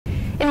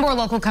More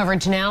local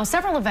coverage now.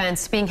 Several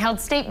events being held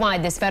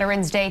statewide this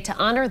Veterans Day to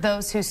honor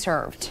those who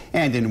served.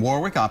 And in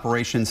Warwick,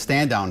 Operation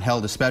Stand Down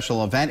held a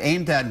special event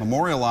aimed at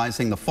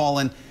memorializing the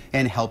fallen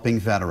and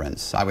helping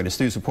veterans. Eyewitness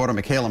News reporter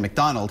Michaela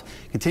McDonald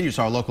continues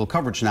our local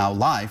coverage now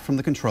live from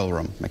the control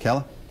room.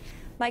 Michaela?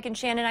 Mike and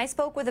Shannon, I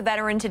spoke with a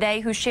veteran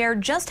today who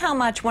shared just how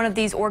much one of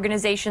these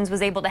organizations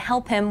was able to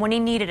help him when he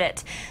needed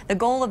it. The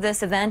goal of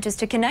this event is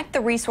to connect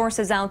the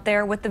resources out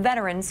there with the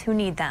veterans who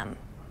need them.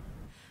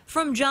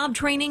 From job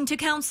training to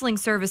counseling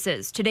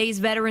services, today's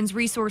Veterans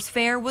Resource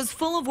Fair was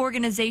full of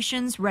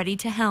organizations ready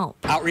to help.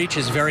 Outreach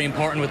is very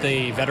important with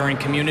the veteran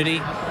community.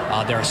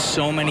 There are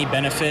so many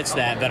benefits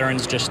that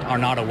veterans just are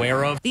not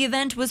aware of. The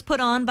event was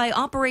put on by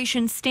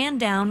Operation Stand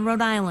Down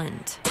Rhode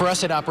Island. For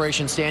us at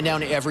Operation Stand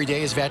Down, every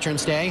day is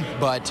Veterans Day,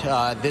 but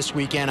this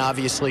weekend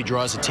obviously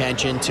draws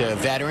attention to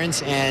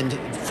veterans and,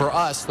 for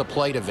us, the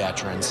plight of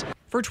veterans.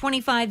 For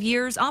 25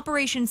 years,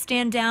 Operation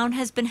Stand Down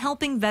has been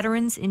helping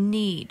veterans in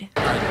need.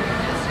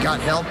 Got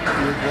help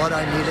with what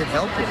I needed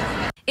help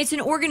with. It's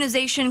an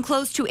organization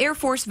close to Air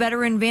Force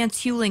veteran Vance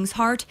Hewling's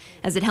heart,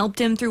 as it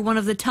helped him through one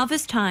of the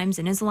toughest times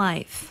in his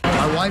life.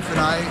 My wife and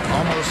I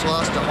almost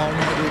lost a home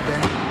that we've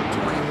been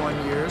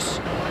 21 years.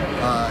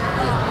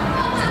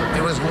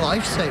 It was a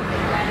lifesaver.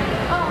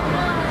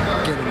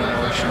 Getting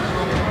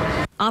emotional.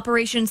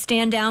 Operation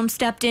Stand Down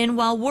stepped in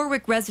while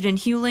Warwick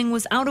resident Hewling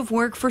was out of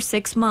work for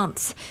 6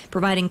 months,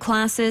 providing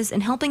classes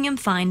and helping him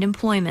find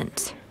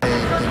employment. They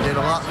did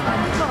a lot for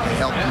me. They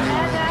helped me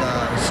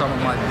with some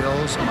of my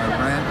bills, my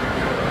rent,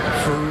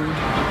 food,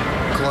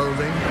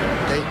 clothing.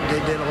 They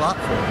did a lot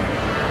for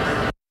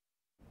me.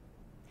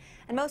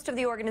 And most of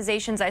the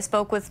organizations I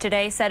spoke with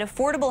today said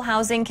affordable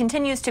housing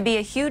continues to be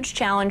a huge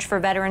challenge for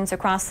veterans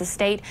across the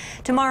state.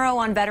 Tomorrow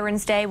on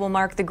Veterans Day will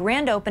mark the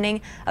grand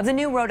opening of the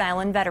new Rhode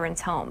Island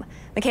Veterans Home.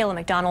 Michaela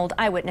McDonald,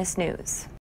 Eyewitness News.